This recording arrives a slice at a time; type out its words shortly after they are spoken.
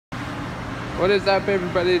What is up,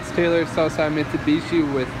 everybody? It's Taylor, Southside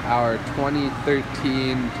Mitsubishi, with our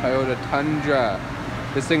 2013 Toyota Tundra.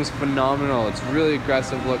 This thing's phenomenal. It's really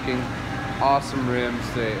aggressive looking. Awesome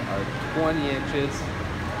rims. They are 20 inches.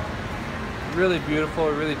 Really beautiful.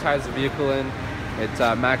 It really ties the vehicle in. It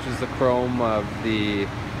matches the chrome of the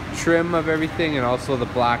trim of everything, and also the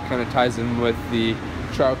black kind of ties in with the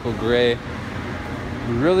charcoal gray.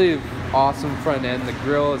 Really awesome front end. The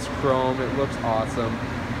grille is chrome. It looks awesome.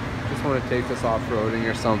 Just want to take this off-roading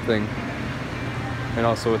or something. And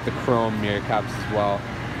also with the chrome mirror caps as well.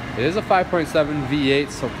 It is a 5.7 V8,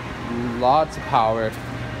 so lots of power.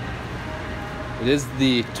 It is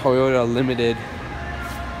the Toyota Limited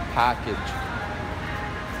package.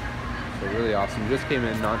 So really awesome. Just came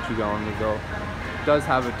in not too long ago. It does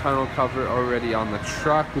have a tonneau cover already on the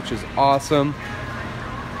truck, which is awesome.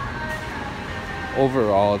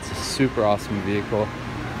 Overall, it's a super awesome vehicle.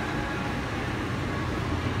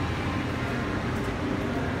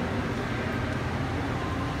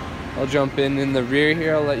 I'll jump in the rear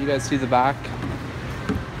here. I'll let you guys see the back.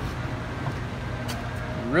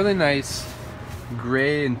 Really nice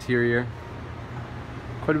gray interior.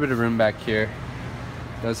 Quite a bit of room back here.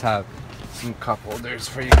 It does have some cup holders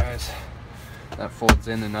for you guys. That folds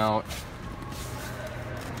in and out.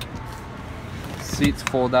 Seats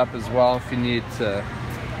fold up as well if you need a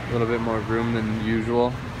little bit more room than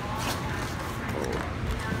usual. Oh.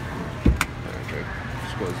 There,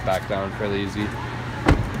 just goes back down fairly easy.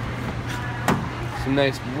 Some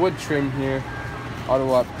nice wood trim here,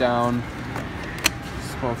 auto up down,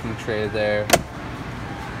 smoking tray there,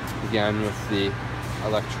 again with the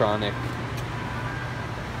electronic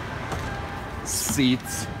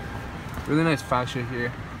seats. Really nice fascia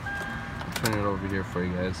here. I'll turn it over here for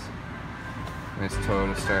you guys. Nice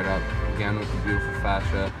Toyota startup, again with the beautiful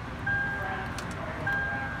fascia.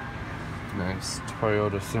 Nice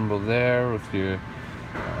Toyota symbol there with your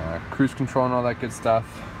cruise control and all that good stuff.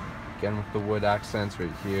 Again with the wood accents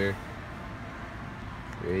right here,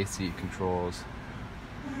 your AC controls,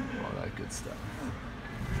 all that good stuff.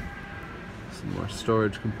 Some more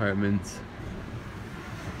storage compartments.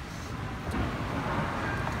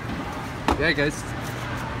 Yeah guys,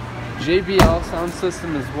 JBL sound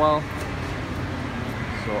system as well.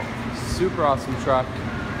 So super awesome truck.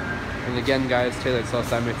 And again guys, Taylor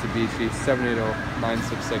Southside Mitsubishi,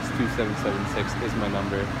 780-966-2776 is my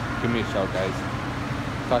number. Give me a shout guys.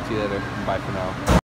 Talk to you later. Bye for now.